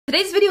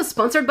Today's video is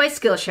sponsored by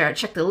Skillshare.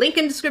 Check the link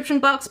in the description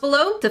box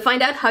below to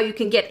find out how you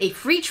can get a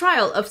free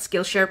trial of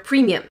Skillshare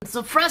Premium. I'm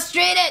so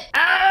frustrated!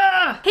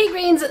 Hey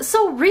Grains,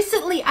 so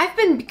recently I've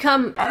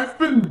become,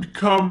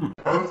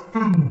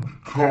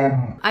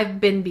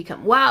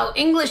 wow,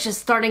 English is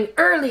starting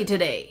early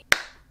today.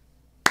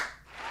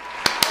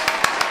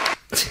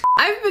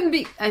 I've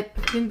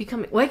been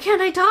becoming, why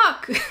can't I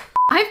talk?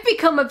 I've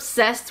become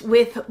obsessed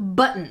with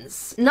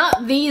buttons.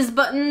 Not these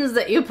buttons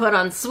that you put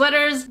on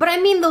sweaters, but I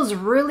mean those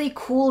really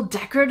cool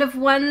decorative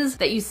ones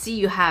that you see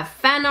you have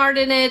fan art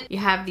in it, you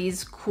have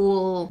these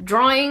cool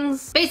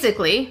drawings.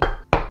 Basically,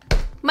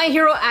 My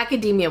Hero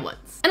Academia ones.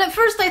 And at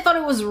first I thought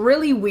it was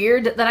really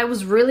weird that I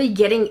was really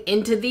getting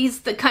into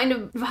the kind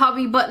of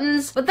hobby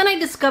buttons, but then I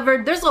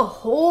discovered there's a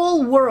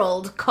whole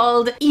world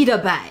called Ita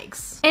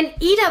bags. And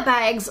Ita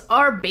bags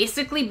are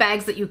basically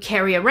bags that you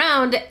carry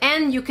around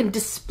and you can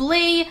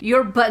display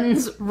your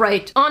buttons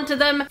right onto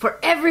them for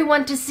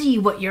everyone to see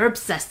what you're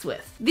obsessed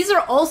with. These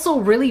are also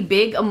really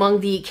big among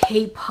the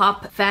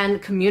K-pop fan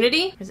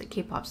community. Or is it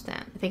K-pop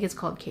stan? I think it's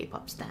called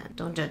K-pop stan.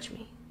 Don't judge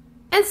me.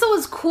 And so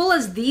as cool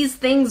as these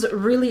things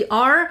really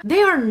are,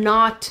 they are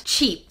not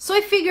cheap. So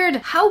I figured,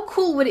 how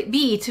cool would it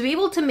be to be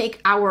able to make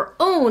our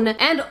own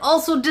and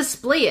also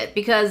display it?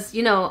 Because,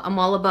 you know, I'm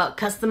all about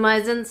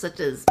customizing,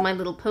 such as My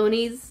Little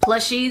Ponies,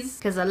 plushies,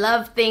 because I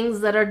love things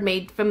that are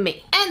made from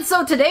me. And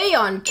so today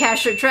on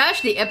Cash or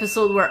Trash, the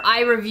episode where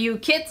I review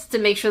kits to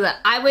make sure that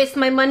I waste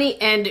my money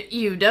and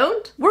you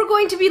don't, we're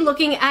going to be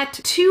looking at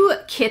 2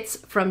 kits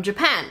from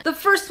Japan. The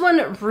first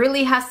one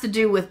really has to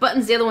do with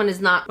buttons. The other one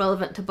is not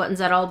relevant to buttons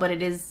at all, but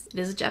it is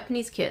a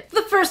Japanese kit.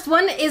 The first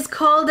one is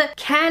called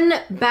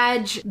Can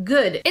Badge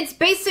Good. It's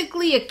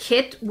basically a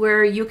kit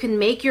where you can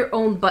make your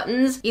own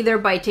buttons, either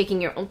by taking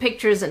your own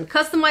pictures and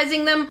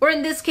customizing them, or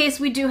in this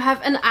case we do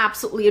have an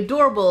absolutely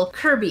adorable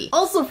Kirby.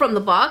 Also from the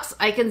box,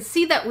 I can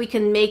see that we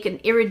can make an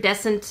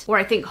iridescent, or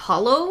I think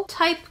hollow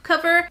type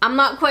cover. I'm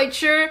not quite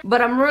sure,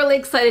 but I'm really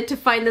excited to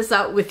find this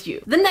out with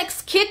you. The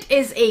next kit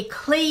is a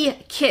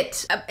clay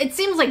kit. It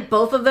seems like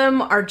both of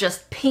them are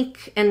just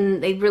pink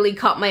and they really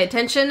caught my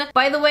attention.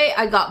 By the way,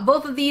 I got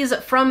both of these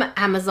from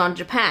Amazon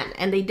Japan,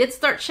 and they did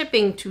start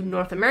shipping to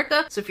North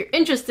America, so if you're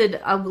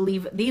interested, I will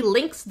leave the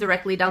links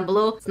directly down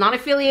below. It's not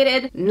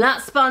affiliated,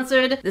 not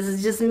sponsored, this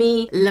is just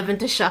me loving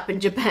to shop in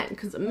Japan,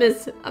 because I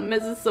miss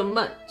it so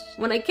much.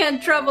 When I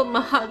can't travel,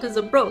 my heart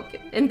is broken,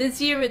 and this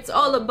year it's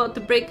all about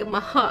the break of my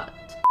heart.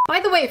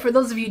 By the way, for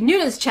those of you new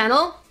to this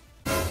channel,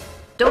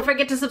 don't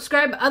forget to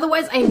subscribe,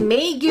 otherwise I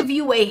may give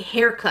you a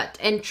haircut,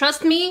 and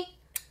trust me,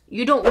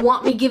 you don't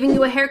want me giving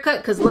you a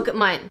haircut, because look at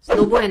mine. It's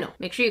no bueno.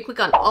 Make sure you click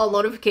on all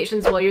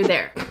notifications while you're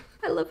there.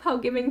 I love how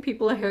giving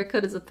people a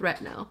haircut is a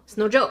threat now. It's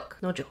no joke.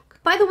 No joke.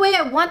 By the way,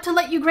 I want to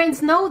let you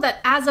Grains know that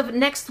as of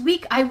next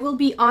week, I will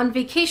be on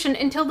vacation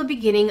until the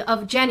beginning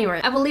of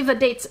January. I will leave the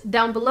dates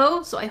down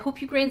below, so I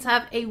hope you Grains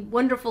have a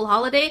wonderful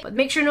holiday, but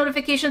make sure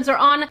notifications are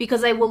on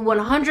because I will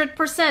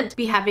 100%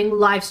 be having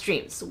live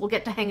streams, so we'll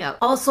get to hang out.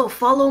 Also,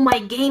 follow my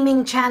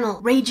gaming channel,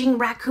 Raging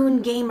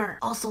Raccoon Gamer.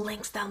 Also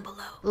links down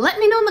below. Let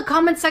me know in the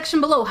comment section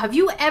below, have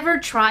you ever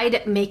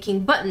tried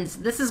making buttons?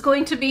 This is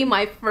going to be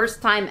my first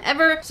time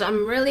ever, so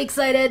I'm really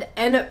excited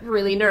and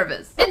really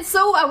nervous. And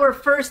so our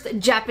first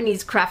Japanese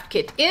craft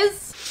kit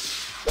is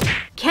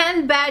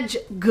Can Badge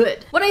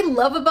Good. What I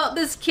love about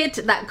this kit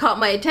that caught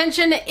my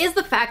attention is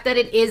the fact that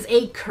it is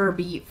a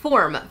Kirby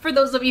form. For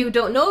those of you who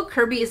don't know,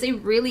 Kirby is a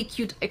really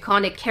cute,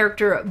 iconic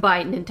character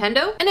by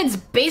Nintendo, and it's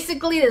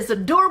basically this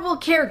adorable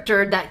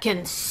character that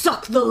can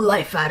suck the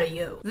life out of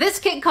you. This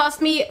kit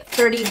cost me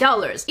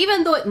 $30.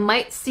 Even though it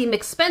might seem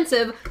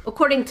expensive,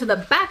 according to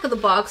the back of the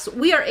box,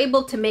 we are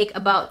able to make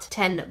about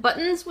 10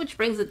 buttons, which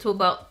brings it to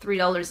about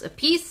 $3 a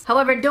piece.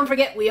 However, don't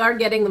forget we are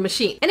getting the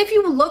machine. And if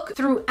you look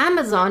through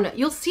Amazon,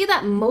 you'll see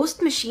that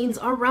most machines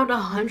are around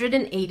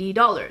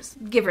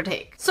 $180, give or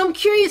take. So I'm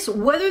curious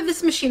whether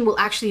this machine will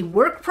actually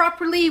work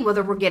properly,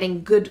 whether we're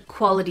getting good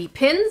quality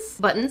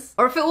buttons,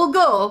 or if it will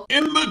go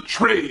in the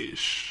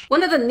trash.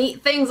 One of the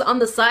neat things on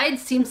the side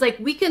seems like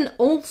we can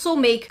also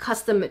make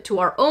custom to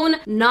our own,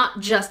 not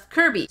just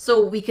Kirby.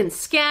 So we can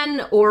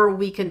scan, or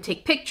we can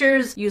take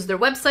pictures, use their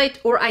website,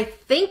 or I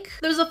think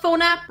there's a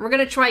phone app. We're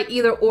gonna try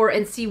either or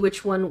and see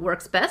which one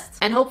works best,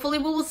 and hopefully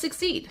we will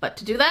succeed. But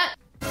to do that,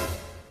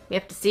 we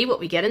have to see what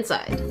we get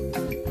inside.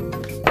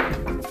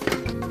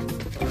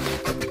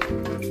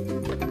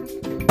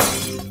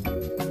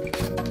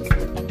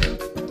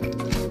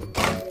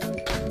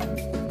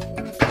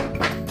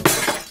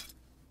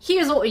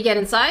 Here's what we get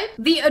inside.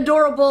 The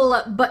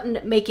adorable button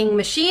making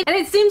machine. And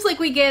it seems like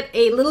we get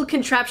a little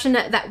contraption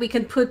that we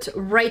can put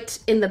right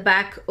in the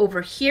back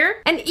over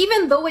here. And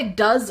even though it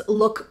does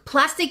look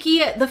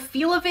plasticky, the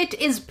feel of it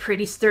is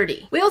pretty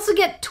sturdy. We also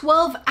get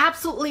 12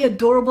 absolutely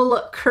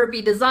adorable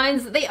Kirby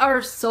designs. They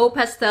are so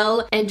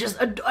pastel and just,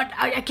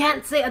 I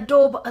can't say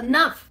adorable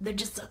enough. They're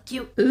just so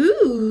cute.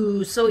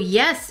 Ooh, so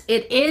yes,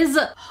 it is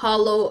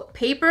hollow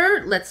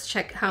paper. Let's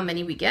check how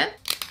many we get.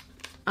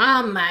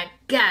 Oh my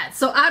god.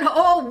 So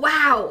oh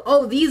wow.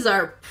 Oh, these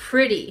are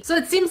pretty. So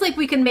it seems like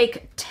we can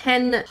make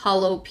 10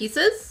 hollow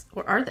pieces.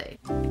 Or are they?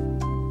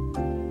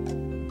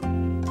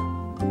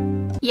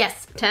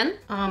 Yes, 10.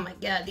 Oh my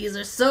god, these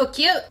are so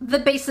cute. The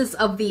bases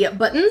of the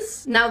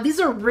buttons. Now, these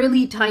are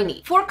really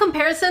tiny. For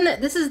comparison,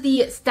 this is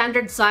the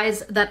standard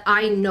size that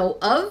I know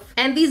of.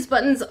 And these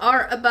buttons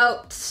are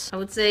about, I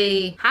would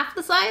say, half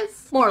the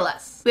size, more or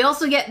less. We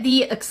also get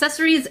the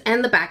accessories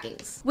and the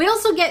backings. We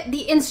also get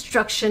the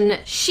instruction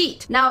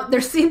sheet. Now, there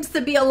seems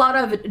to be a lot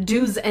of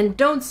do's and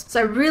don'ts, so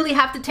I really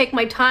have to take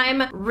my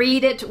time,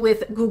 read it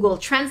with Google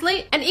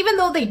Translate. And even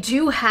though they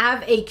do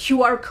have a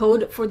QR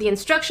code for the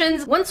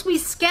instructions, once we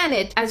scan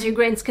it, as you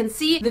grains can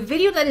see, the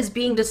video that is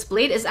being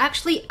displayed is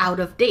actually out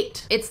of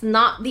date. It's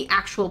not the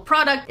actual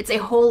product, it's a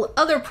whole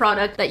other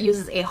product that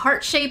uses a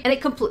heart shape and a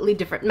completely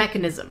different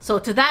mechanism. So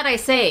to that I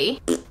say,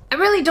 I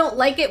really don't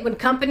like it when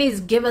companies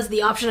give us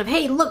the option of,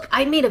 hey, look,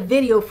 I made a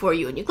video for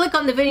you. And you click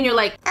on the video and you're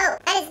like, oh,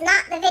 that is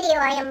not the video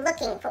I am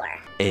looking for.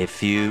 A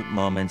few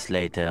moments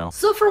later.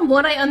 So from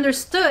what I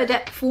understood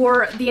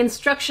for the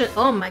instruction,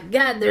 oh my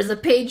god, there's a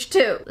page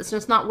 2. Let's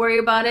just not worry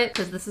about it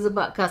because this is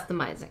about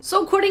customizing.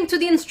 So according to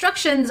the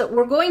instructions,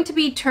 we're going to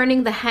be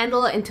turning the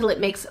handle until it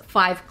makes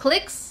 5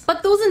 clicks.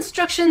 But those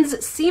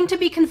instructions seem to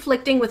be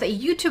conflicting with a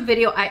YouTube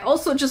video I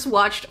also just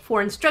watched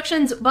for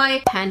instructions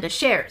by Panda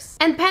Shares.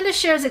 And Panda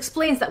Shares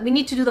explains that we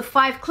need to do the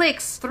 5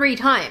 clicks 3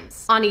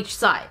 times on each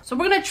side. So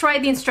we're going to try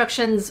the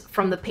instructions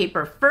from the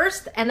paper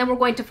first, and then we're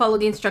going to follow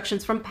the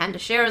instructions from Panda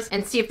Shares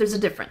and see if there's a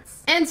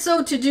difference. And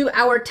so to do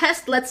our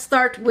test, let's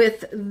start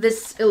with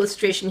this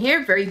illustration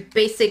here, very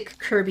basic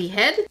Kirby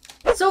head.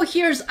 So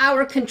here's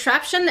our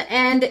contraption,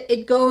 and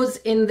it goes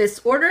in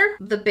this order.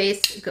 The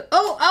base,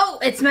 oh,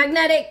 it's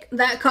magnetic.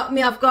 That caught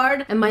me off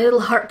guard, and my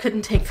little heart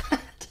couldn't take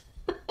that.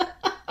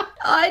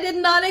 I did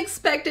not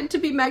expect it to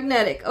be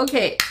magnetic.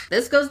 Okay,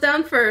 this goes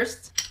down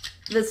first.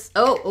 This,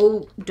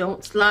 oh,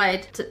 don't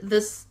slide to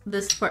this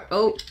part.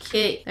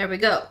 Okay, there we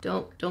go.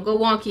 Don't go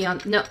wonky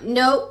on,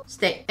 no,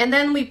 stay. And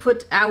then we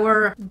put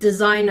our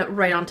design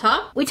right on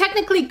top. We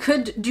technically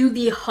could do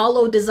the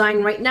hollow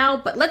design right now,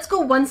 but let's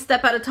go one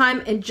step at a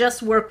time and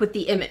just work with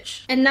the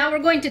image. And now we're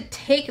going to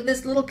take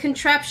this little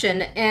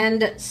contraption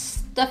and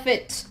stuff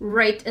it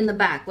right in the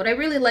back. What I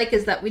really like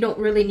is that we don't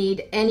really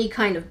need any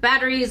kind of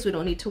batteries. We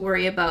don't need to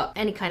worry about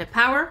any kind of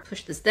power.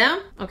 Push this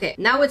down. Okay,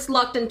 now it's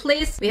locked in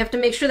place. We have to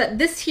make sure that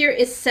this here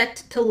is set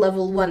to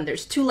level 1.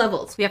 There's 2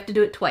 levels. We have to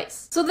do it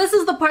twice. So this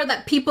is the part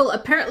that people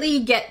apparently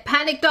get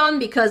panicked on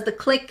because the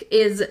click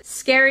is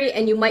scary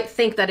and you might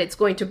think that it's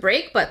going to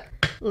break, but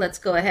let's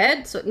go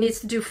ahead. So it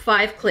needs to do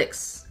 5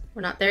 clicks.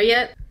 We're not there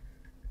yet.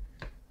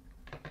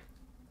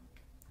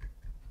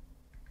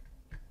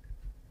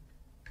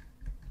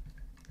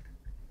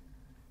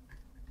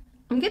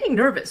 I'm getting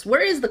nervous. Where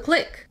is the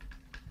click?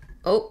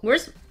 Oh,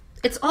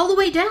 it's all the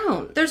way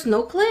down. There's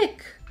no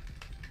click.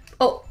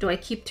 Oh, do I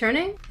keep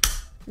turning?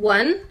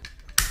 1,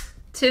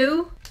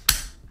 2,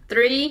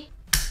 3,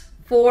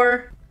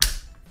 4,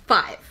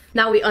 5.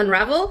 Now we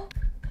unravel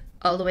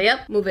all the way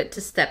up, move it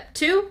to step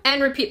 2,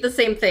 and repeat the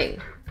same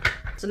thing.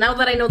 So now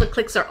that I know the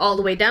clicks are all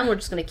the way down, we're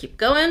just gonna keep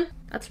going.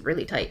 That's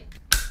really tight.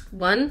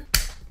 1,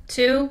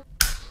 2,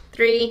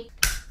 3,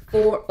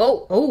 4.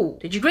 Oh,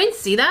 did you grains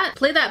see that?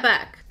 Play that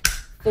back.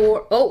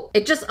 4. Oh,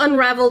 it just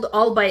unraveled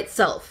all by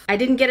itself. I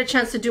didn't get a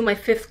chance to do my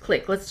 5th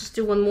click. Let's just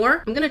do one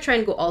more. I'm gonna try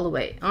and go all the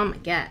way. Oh my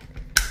god.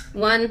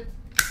 1,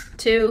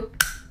 2,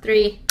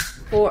 3,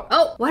 4.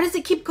 Oh, why does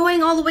it keep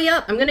going all the way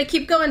up? I'm gonna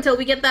keep going until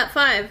we get that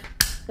 5.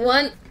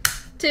 1,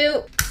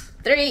 2,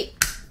 3,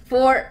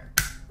 4,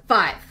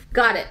 5.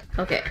 Got it.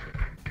 Okay.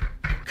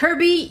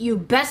 Kirby, you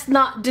best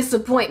not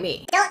disappoint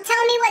me. Don't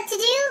tell me what to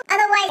do,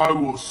 otherwise I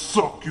will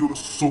suck your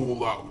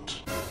soul out.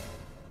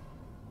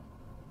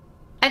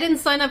 I didn't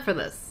sign up for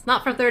this.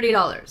 Not for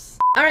 $30.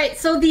 All right,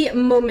 so the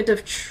moment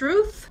of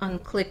truth.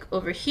 Unclick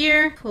over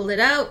here, pull it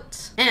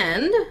out,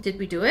 and did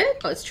we do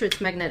it? Oh, it's true,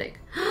 it's magnetic.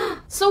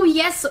 So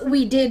yes,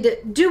 we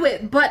did do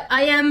it, but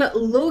I am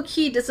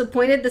low-key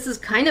disappointed. This is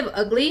kind of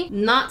ugly,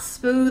 not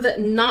smooth,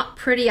 not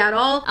pretty at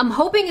all. I'm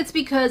hoping it's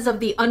because of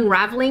the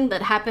unraveling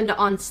that happened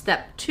on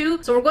step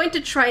 2. So we're going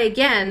to try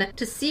again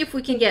to see if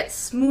we can get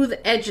smooth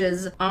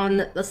edges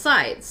on the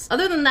sides.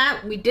 Other than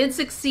that, we did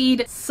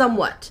succeed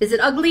somewhat. Is it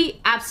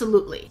ugly?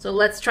 Absolutely. So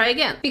let's try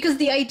again. Because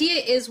the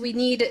idea is we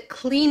need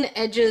clean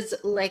edges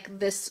like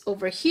this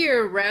over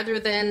here rather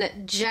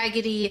than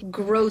jaggedy,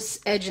 gross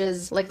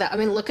edges like that. I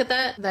mean, look at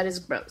that. That is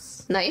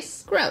gross.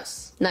 Nice,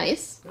 gross.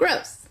 Nice,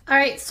 gross. All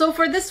right, so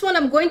for this one,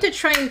 I'm going to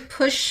try and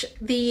push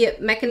the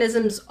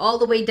mechanisms all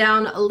the way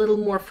down a little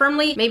more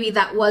firmly. Maybe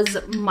that was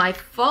my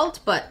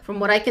fault, but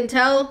from what I can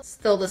tell,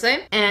 still the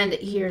same. And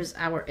here's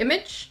our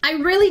image. I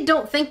really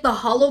don't think the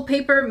hollow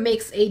paper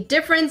makes a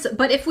difference,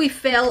 but if we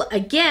fail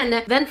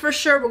again, then for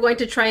sure we're going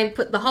to try and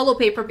put the hollow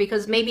paper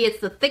because maybe it's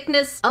the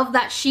thickness of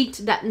that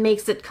sheet that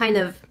makes it kind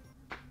of,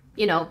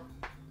 you know,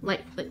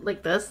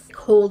 like this.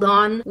 Hold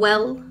on.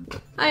 Well,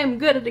 I am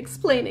good at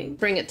explaining.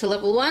 Bring it to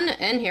level 1,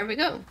 and here we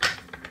go.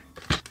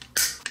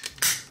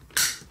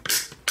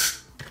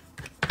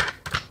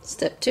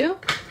 Step 2.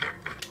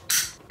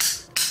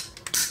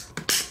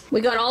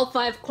 We got all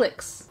 5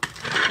 clicks.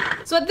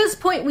 So at this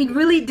point, we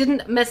really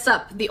didn't mess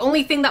up. The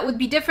only thing that would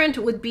be different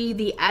would be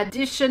the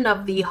addition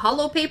of the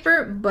hollow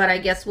paper, but I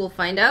guess we'll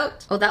find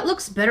out. Oh, that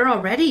looks better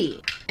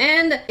already.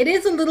 And it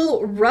is a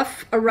little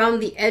rough around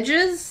the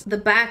edges. The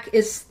back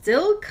is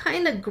still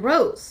kind of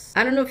gross.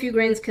 I don't know if you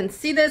grains can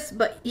see this,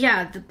 but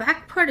yeah, the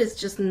back part is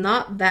just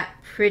not that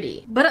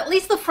pretty. But at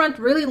least the front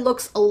really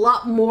looks a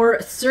lot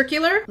more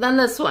circular than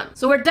this one.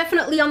 So we're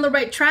definitely on the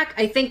right track.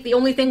 I think the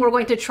only thing we're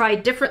going to try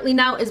differently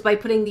now is by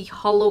putting the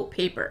hollow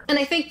paper. And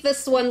I think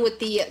this one with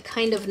the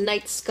kind of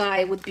night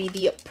sky would be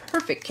the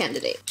perfect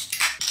candidate.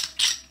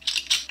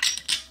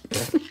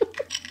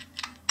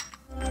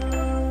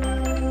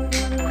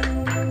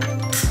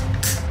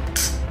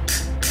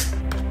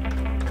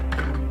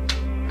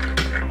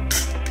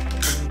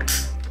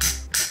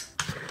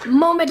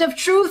 Moment of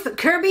truth,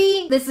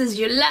 Kirby! This is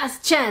your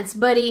last chance,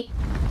 buddy.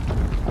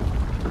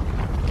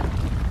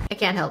 I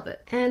can't help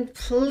it. And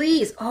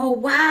please, oh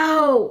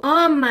wow!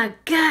 Oh my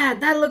god,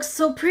 that looks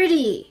so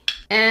pretty!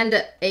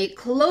 And a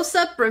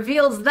close-up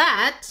reveals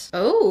that.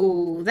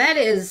 Oh, that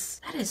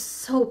is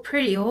so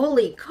pretty.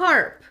 Holy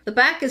carp. The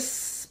back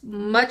is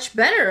much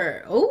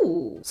better.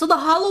 Oh, so the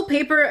hollow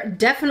paper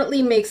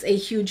definitely makes a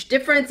huge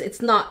difference.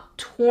 It's not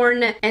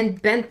torn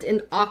and bent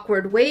in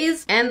awkward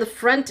ways, and the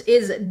front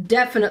is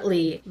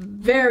definitely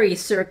very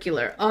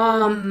circular.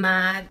 Oh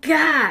my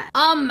god.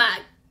 Oh my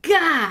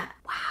god.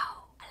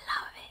 Wow, I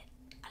love it.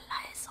 I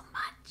love it so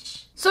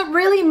much. So it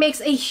really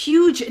makes a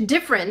huge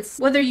difference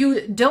whether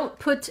you don't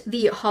put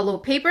the hollow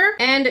paper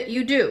and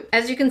you do.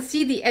 As you can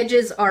see, the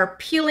edges are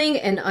peeling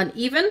and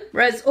uneven,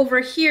 whereas over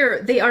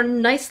here they are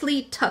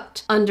nicely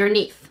tucked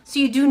underneath. So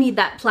you do need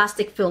that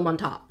plastic film on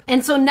top.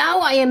 And so now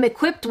I am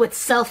equipped with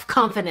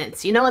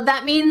self-confidence. You know what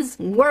that means?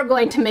 We're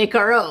going to make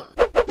our own.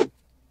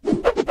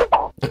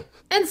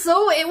 And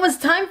so it was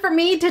time for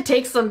me to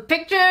take some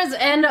pictures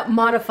and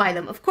modify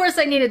them. Of course,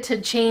 I needed to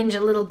change a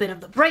little bit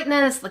of the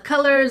brightness, the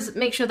colors,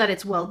 make sure that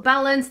it's well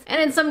balanced.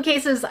 And in some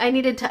cases, I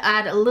needed to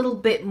add a little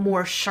bit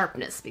more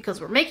sharpness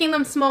because we're making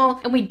them small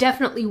and we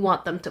definitely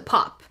want them to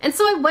pop. And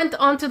so I went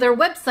onto their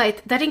website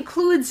that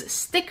includes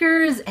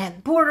stickers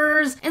and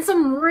borders and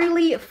some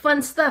really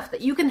fun stuff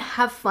that you can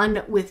have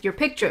fun with your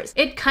pictures.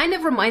 It kind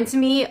of reminds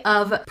me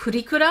of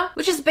Purikura,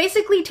 which is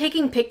basically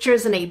taking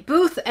pictures in a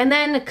booth and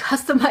then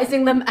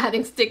customizing them,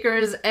 adding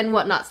stickers and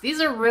whatnot. So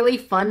these are really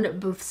fun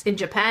booths in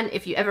Japan.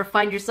 If you ever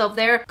find yourself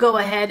there, go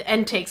ahead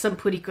and take some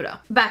Purikura.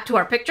 Back to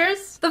our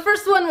pictures. The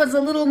first one was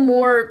a little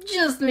more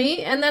just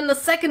me, and then the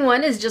second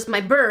one is just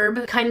my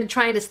burb, kind of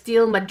trying to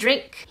steal my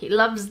drink. He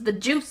loves the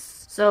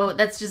juice. So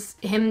that's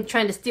just him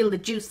trying to steal the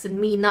juice and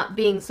me not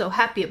being so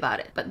happy about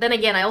it. But then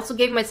again, I also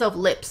gave myself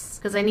lips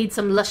because I need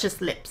some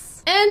luscious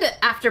lips. And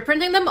after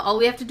printing them, all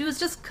we have to do is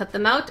just cut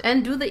them out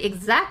and do the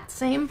exact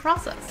same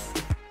process.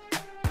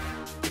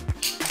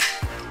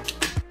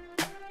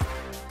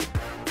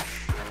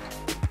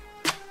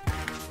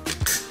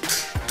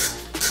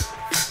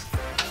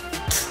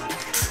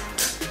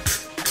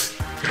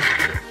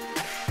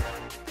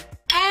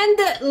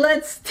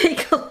 Let's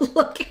take a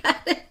look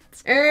at it.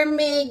 Oh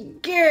my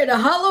god,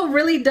 Hollow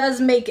really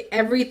does make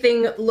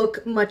everything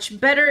look much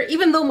better.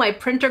 Even though my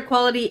printer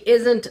quality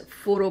isn't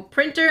photo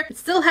printer, it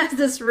still has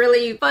this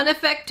really fun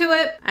effect to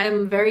it.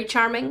 I'm very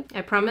charming,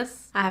 I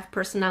promise. I have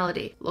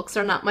personality. Looks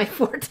are not my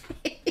forte.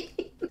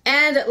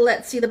 And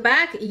let's see the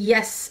back.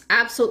 Yes,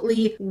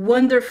 absolutely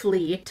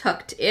wonderfully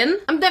tucked in.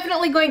 I'm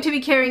definitely going to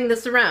be carrying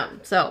this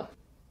around, so.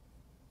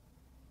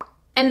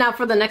 And now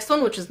for the next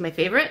one, which is my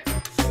favorite.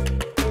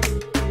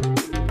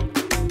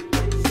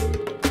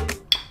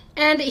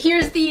 And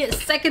here's the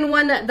second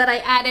one that I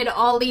added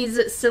all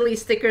these silly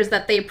stickers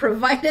that they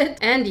provided.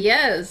 And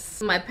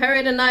yes, my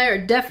parrot and I are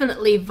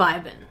definitely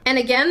vibing. And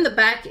again, the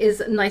back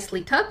is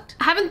nicely tucked.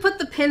 I haven't put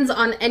the pins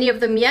on any of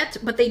them yet,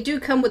 but they do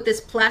come with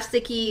this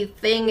plasticky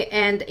thing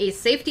and a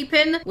safety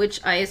pin, which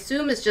I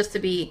assume is just to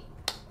be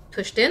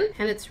pushed in,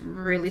 and it's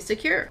really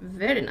secure.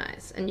 Very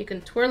nice. And you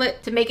can twirl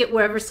it to make it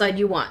wherever side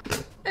you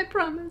want. I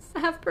promise, I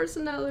have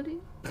personality.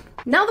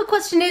 Now the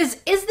question is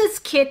this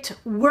kit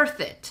worth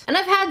it? And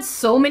I've had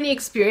so many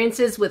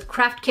experiences with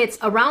craft kits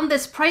around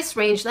this price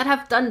range that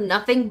have done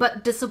nothing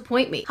but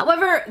disappoint me.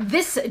 However,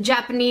 this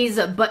Japanese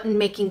button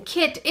making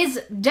kit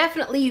is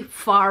definitely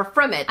far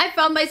from it. I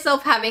found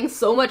myself having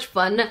so much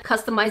fun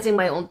customizing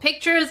my own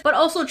pictures, but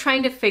also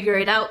trying to figure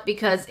it out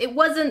because it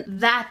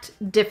wasn't that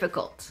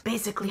difficult.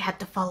 Basically had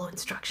to follow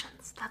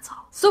instructions, that's all.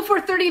 So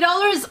for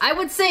 $30, I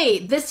would say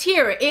this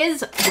here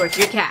is worth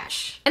your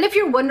cash. And if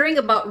you're wondering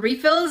about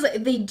refills,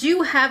 they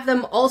do have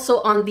them also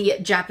on the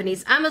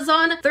Japanese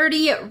Amazon,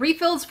 30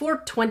 refills for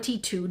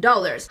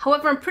 $22.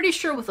 However, I'm pretty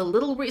sure with a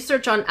little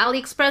research on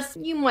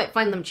AliExpress, you might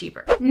find them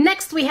cheaper.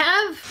 Next we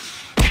have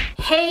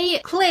Hey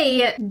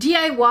Clay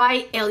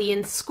DIY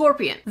Alien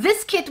Scorpion.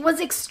 This kit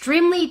was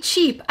extremely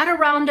cheap at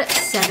around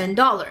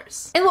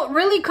 $7. And what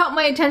really caught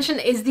my attention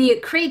is the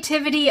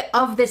creativity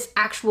of this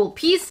actual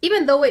piece.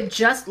 Even though it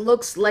just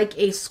looks like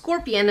a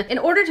scorpion, in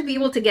order to be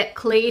able to get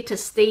clay to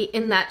stay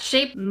in that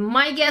shape,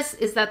 my guess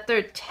is that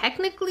there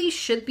technically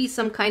should be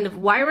some kind of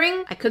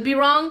wiring. I could be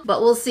wrong,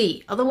 but we'll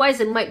see. Otherwise,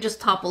 it might just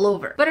topple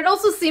over. But it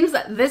also seems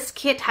that this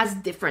kit has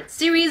different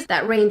series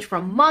that range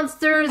from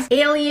monsters,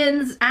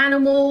 aliens,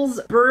 animals,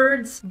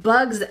 birds,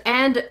 bugs,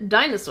 and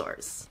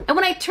dinosaurs. And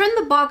when I turn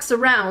the box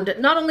around,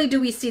 not only do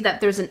we see that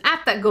there's an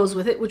app that goes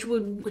with it, which we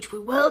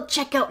will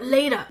check out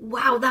later.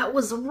 Wow, that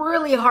was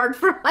really hard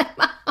for my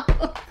mouth.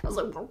 I was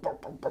like,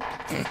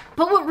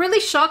 but what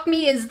really shocked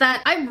me is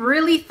that I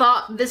really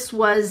thought this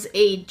was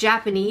a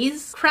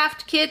Japanese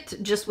craft kit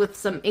just with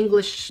some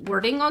English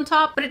wording on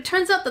top, but it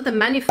turns out that the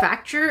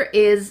manufacturer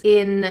is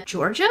in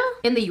Georgia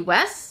in the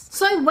US.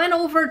 So I went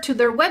over to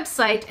their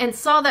website and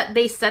saw that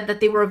they said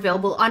that they were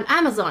available on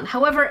Amazon.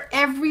 However,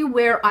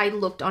 everywhere I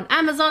looked on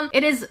Amazon,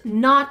 it is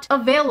not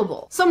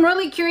available. So I'm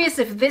really curious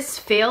if this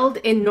failed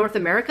in North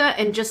America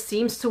and just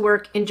seems to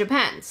work in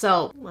Japan.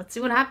 So let's see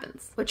what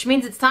happens. Which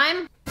means it's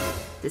time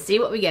to see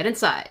what we get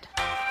inside.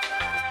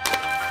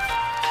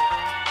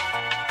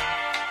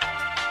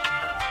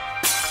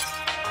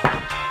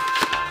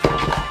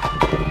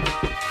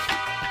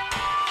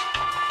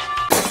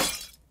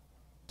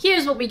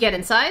 Here's what we get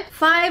inside.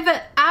 5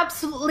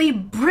 absolutely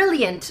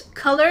brilliant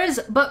colors,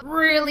 but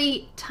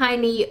really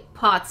tiny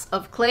pots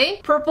of clay.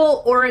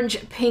 Purple,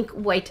 orange, pink,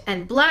 white,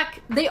 and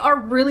black. They are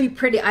really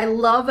pretty. I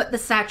love the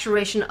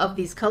saturation of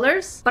these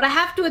colors, but I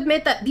have to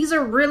admit that these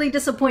are really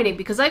disappointing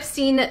because I've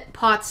seen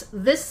pots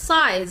this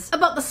size,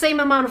 about the same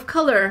amount of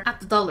color, at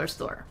the dollar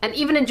store. And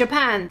even in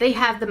Japan, they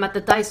have them at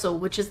the Daiso,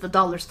 which is the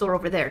dollar store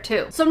over there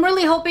too. So I'm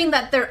really hoping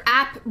that their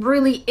app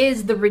really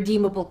is the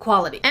redeemable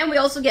quality. And we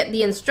also get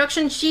the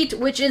instruction sheet,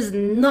 which is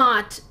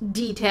not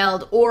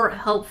detailed or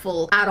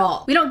helpful at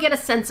all. We don't get a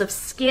sense of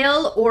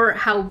scale or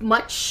how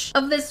much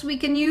of this we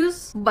can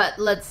use, but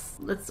let's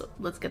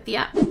get the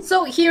app.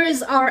 So here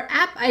is our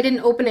app. I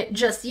didn't open it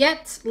just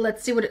yet.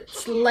 Let's see what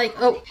it's like.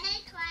 Oh,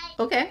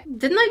 okay.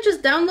 Didn't I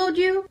just download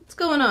you? What's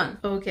going on?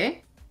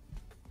 Okay.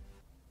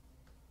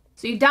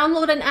 So you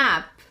download an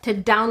app to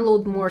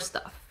download more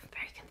stuff.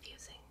 Very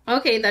confusing.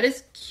 Okay, that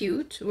is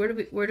cute. Where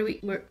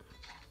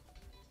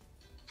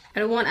I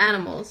don't want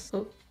animals.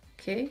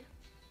 Okay.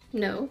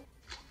 No.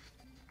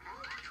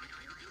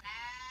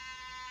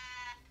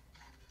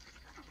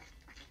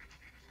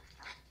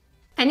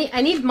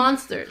 I need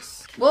monsters.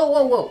 Whoa,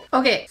 whoa, whoa.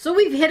 Okay, so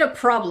we've hit a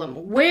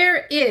problem.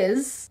 Where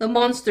is the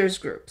monsters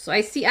group? So I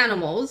see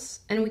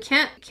animals, and we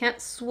can't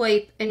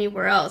swipe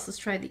anywhere else. Let's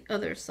try the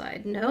other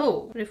side.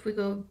 No. What if we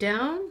go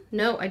down?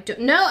 No, I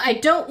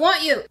don't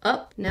want you.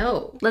 Up?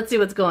 No. Let's see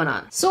what's going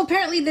on. So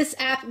apparently this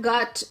app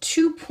got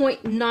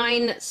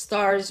 2.9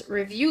 stars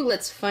review.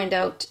 Let's find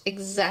out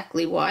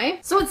exactly why.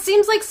 So it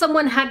seems like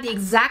someone had the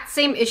exact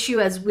same issue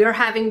as we're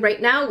having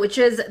right now, which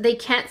is they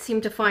can't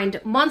seem to find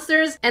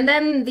monsters. And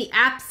then the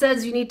app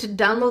says you need to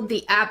download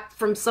the app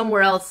from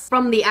somewhere else,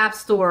 from the App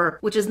Store,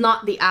 which is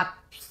not the App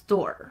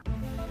Store.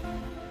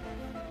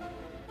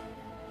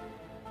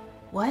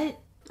 What?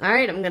 All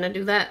right, I'm gonna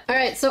do that. All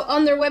right, so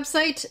on their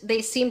website,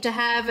 they seem to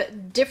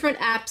have different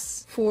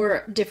apps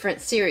for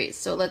different series.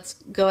 So let's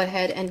go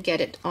ahead and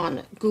get it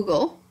on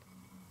Google.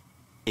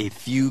 A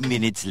few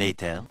minutes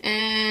later.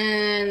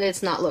 And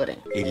it's not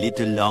loading. A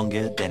little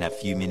longer than a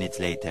few minutes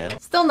later.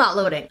 Still not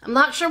loading. I'm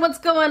not sure what's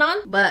going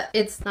on, but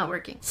it's not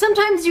working.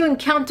 Sometimes you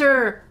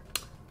encounter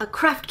a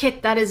craft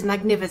kit that is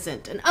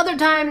magnificent, and other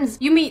times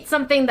you meet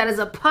something that is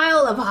a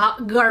pile of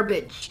hot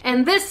garbage.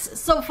 And this,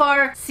 so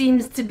far,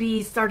 seems to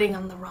be starting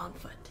on the wrong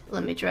foot.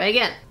 Let me try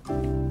again.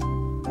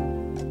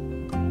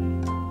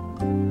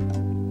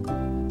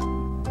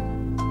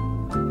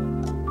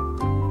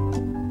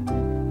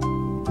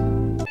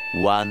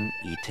 1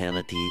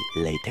 eternity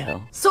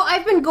later. So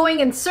I've been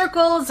going in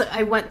circles.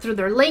 I went through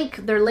their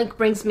link. Their link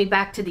brings me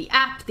back to the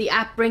app. The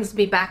app brings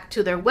me back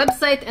to their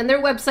website, and their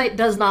website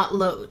does not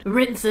load.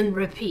 Rinse and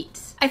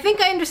repeat. I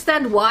think I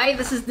understand why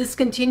this is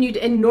discontinued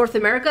in North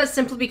America,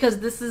 simply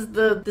because this is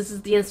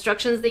the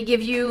instructions they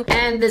give you,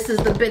 and this is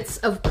the bits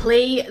of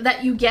clay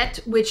that you get,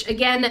 which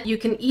again you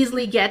can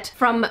easily get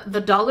from the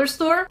dollar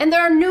store. And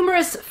there are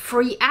numerous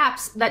free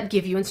apps that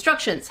give you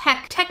instructions.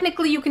 Heck,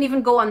 technically you can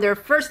even go on their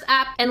first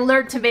app and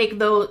learn to make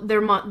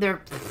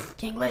their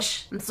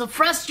English. I'm so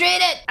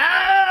frustrated.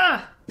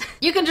 Ah!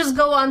 You can just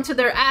go onto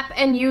their app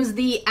and use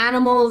the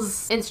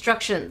animals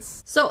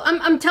instructions. So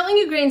I'm telling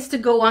you, Grains, to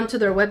go onto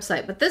their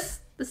website, but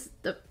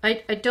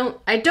I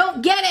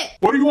don't get it.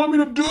 What do you want me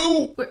to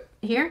do?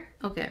 Here?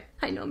 Okay.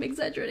 I know I'm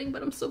exaggerating,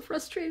 but I'm so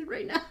frustrated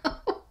right now.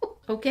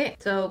 Okay,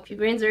 so if you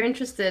Grains are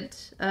interested,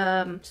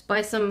 just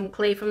buy some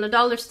clay from the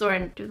dollar store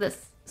and do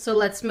this. So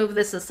let's move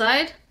this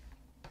aside.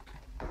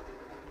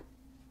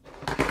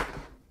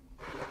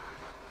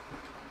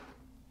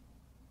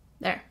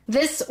 There.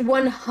 This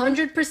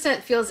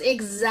 100% feels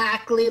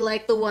exactly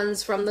like the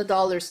ones from the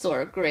dollar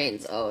store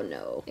grains. Oh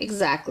no,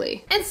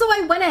 exactly. And so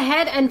I went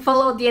ahead and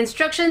followed the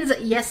instructions.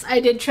 Yes, I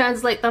did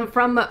translate them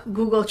from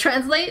Google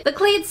Translate. The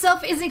clay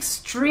itself is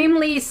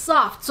extremely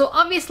soft, so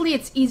obviously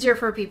it's easier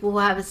for people who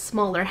have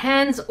smaller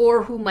hands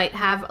or who might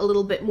have a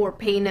little bit more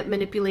pain at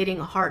manipulating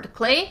hard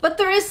clay. But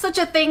there is such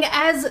a thing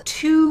as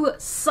too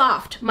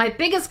soft. My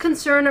biggest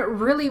concern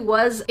really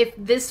was if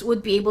this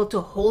would be able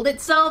to hold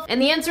itself,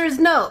 and the answer is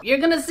no. You're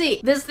gonna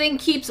see, this thing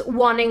keeps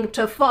wanting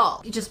to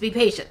fall. You just be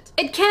patient.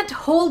 It can't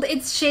hold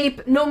its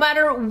shape no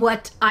matter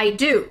what I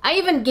do. I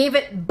even gave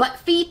it butt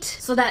feet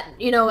so that,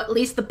 you know, at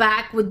least the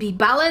back would be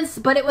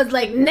balanced, but it was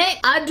like, nay,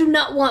 I do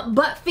not want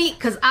butt feet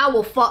because I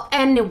will fall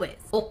anyways.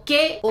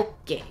 Okay,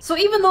 okay. So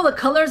even though the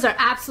colors are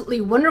absolutely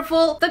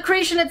wonderful, the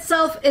creation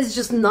itself is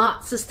just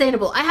not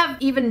sustainable. I have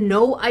even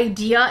no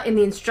idea in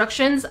the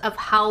instructions of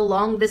how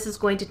long this is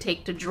going to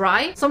take to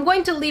dry. So I'm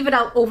going to leave it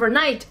out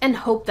overnight and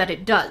hope that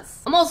it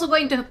does. I'm also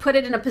going to put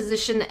it in a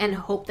position and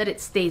hope that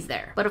it stays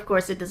there. But of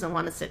course it doesn't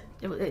want to sit.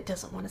 It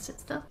doesn't want to sit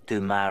still.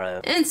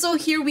 Tomorrow. And so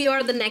here we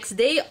are the next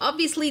day.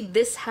 Obviously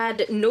this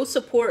had no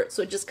support,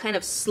 so it just kind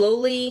of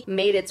slowly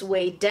made its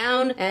way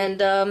down. And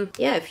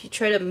yeah, if you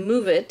try to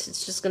move it,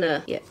 it's just gonna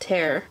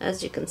tear,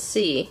 as you can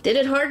see. Did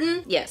it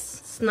harden? Yes.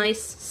 It's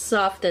nice,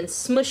 soft, and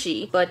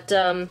smushy, but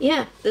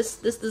yeah, this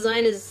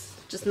design is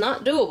just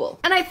not doable.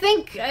 And I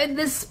think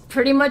this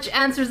pretty much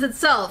answers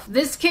itself.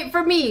 This kit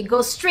for me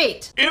goes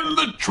straight In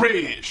the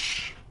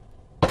trash.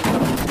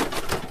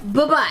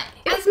 bye-bye.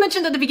 As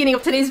mentioned at the beginning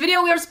of today's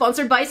video, we are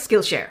sponsored by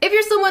Skillshare. If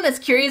you're someone as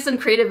curious and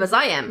creative as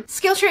I am,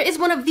 Skillshare is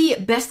one of the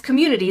best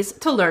communities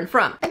to learn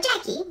from. But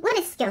Jackie, what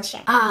is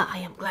Skillshare? Ah, I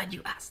am glad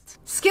you asked.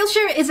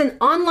 Skillshare is an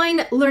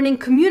online learning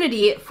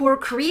community for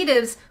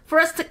creatives for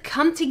us to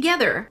come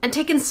together and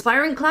take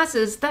inspiring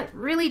classes that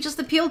really just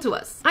appeal to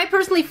us. I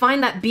personally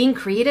find that being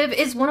creative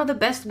is one of the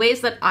best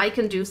ways that I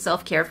can do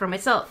self-care for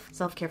myself.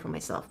 Self-care for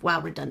myself. Wow,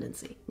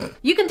 redundancy.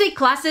 You can take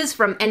classes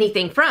from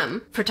anything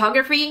from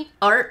photography,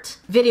 art,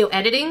 video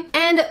editing,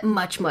 and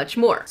much, much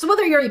more. So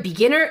whether you're a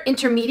beginner,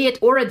 intermediate,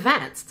 or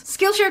advanced,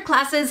 Skillshare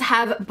classes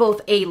have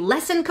both a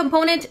lesson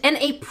component and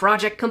a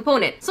project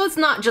component. So it's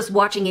not just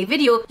watching a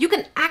video, you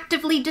can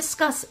actively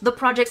discuss the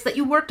projects that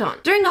you worked on.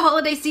 During the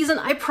holiday season,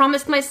 I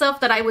promised myself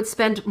that I would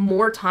spend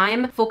more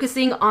time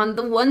focusing on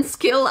the one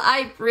skill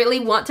I really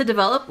want to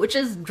develop, which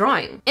is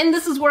drawing. And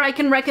this is where I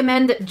can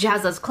recommend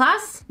Jazza's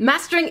class,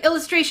 Mastering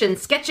Illustration,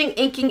 Sketching,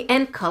 Inking,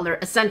 and Color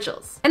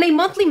Essentials. And a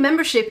monthly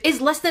membership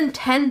is less than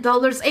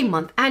 $10 a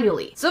month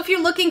annually. So if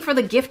you're looking for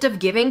the gift of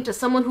giving to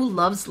someone who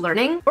loves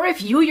learning, or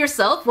if you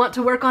yourself want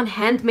to work on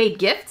handmade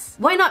gifts,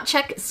 why not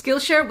check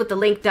Skillshare with the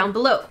link down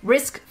below.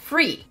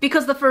 Risk-free,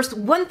 because the first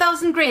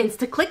 1,000 grains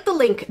to click the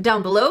link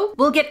down below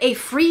will get a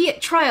free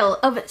trial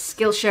of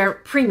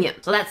Skillshare Premium.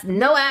 So that's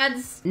no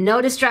ads,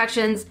 no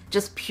distractions,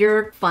 just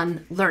pure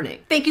fun learning.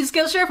 Thank you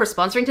Skillshare for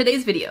sponsoring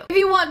today's video. If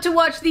you want to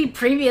watch the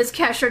previous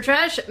Cash or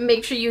Trash,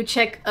 make sure you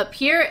check up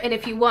here, and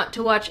if you want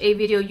to watch a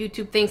video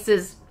YouTube thinks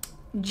is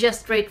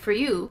just right for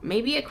you,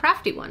 maybe a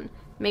crafty one,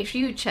 make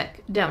sure you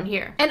check down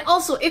here. And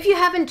also, if you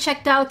haven't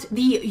checked out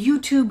the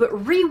YouTube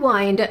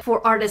Rewind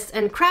for artists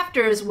and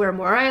crafters, where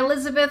Mariah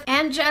Elizabeth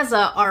and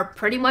Jazza are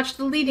pretty much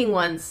the leading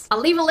ones, I'll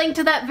leave a link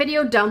to that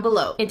video down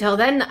below. Until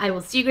then, I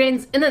will see you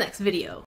grains in the next video.